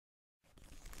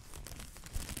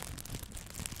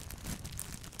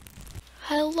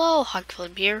Hello,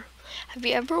 Hockeyflame here. Have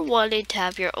you ever wanted to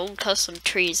have your own custom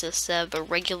trees instead of a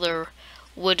regular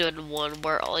wooden one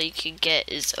where all you can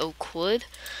get is oak wood?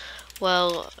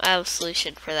 Well, I have a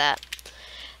solution for that.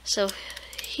 So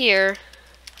here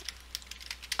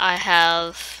I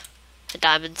have a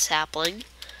diamond sapling,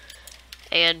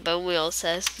 and bone meal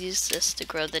says use this to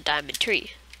grow the diamond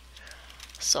tree.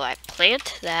 So I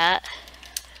plant that,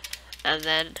 and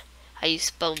then I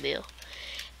use bone meal.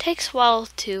 Takes a while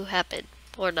to happen,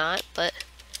 or not, but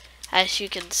as you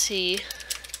can see,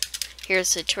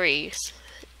 here's the trees.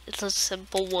 It's a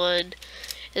simple one.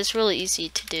 It's really easy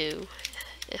to do.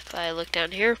 If I look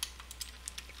down here,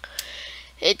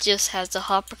 it just has a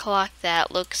hopper clock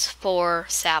that looks for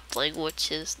sapling,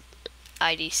 which is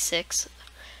ID 6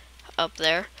 up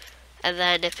there. And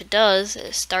then if it does,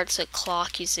 it starts a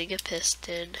clock using a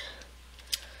piston.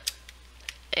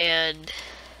 And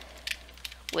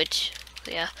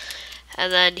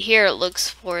and then here it looks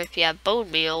for if you have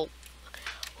bone meal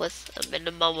with a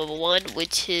minimum of 1,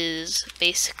 which is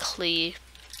basically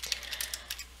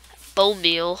bone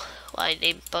meal. Well, I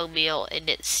named bone meal, and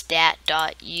it's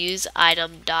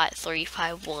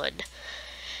stat.useItem.351.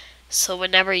 So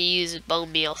whenever you use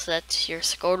bone meal, so that's your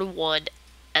score to 1,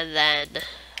 and then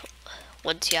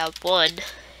once you have 1,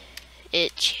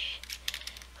 let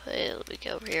me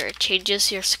go over here. It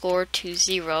changes your score to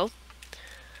 0.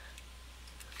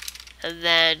 And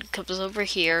then comes over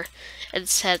here and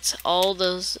sets all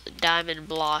those diamond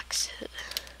blocks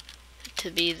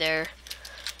to be there,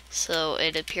 so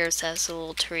it appears as a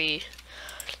little tree.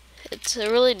 It's a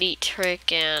really neat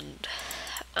trick, and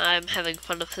I'm having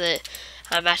fun with it.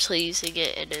 I'm actually using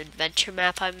it in an adventure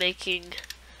map I'm making.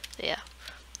 Yeah.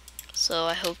 So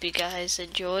I hope you guys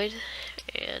enjoyed,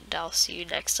 and I'll see you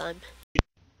next time.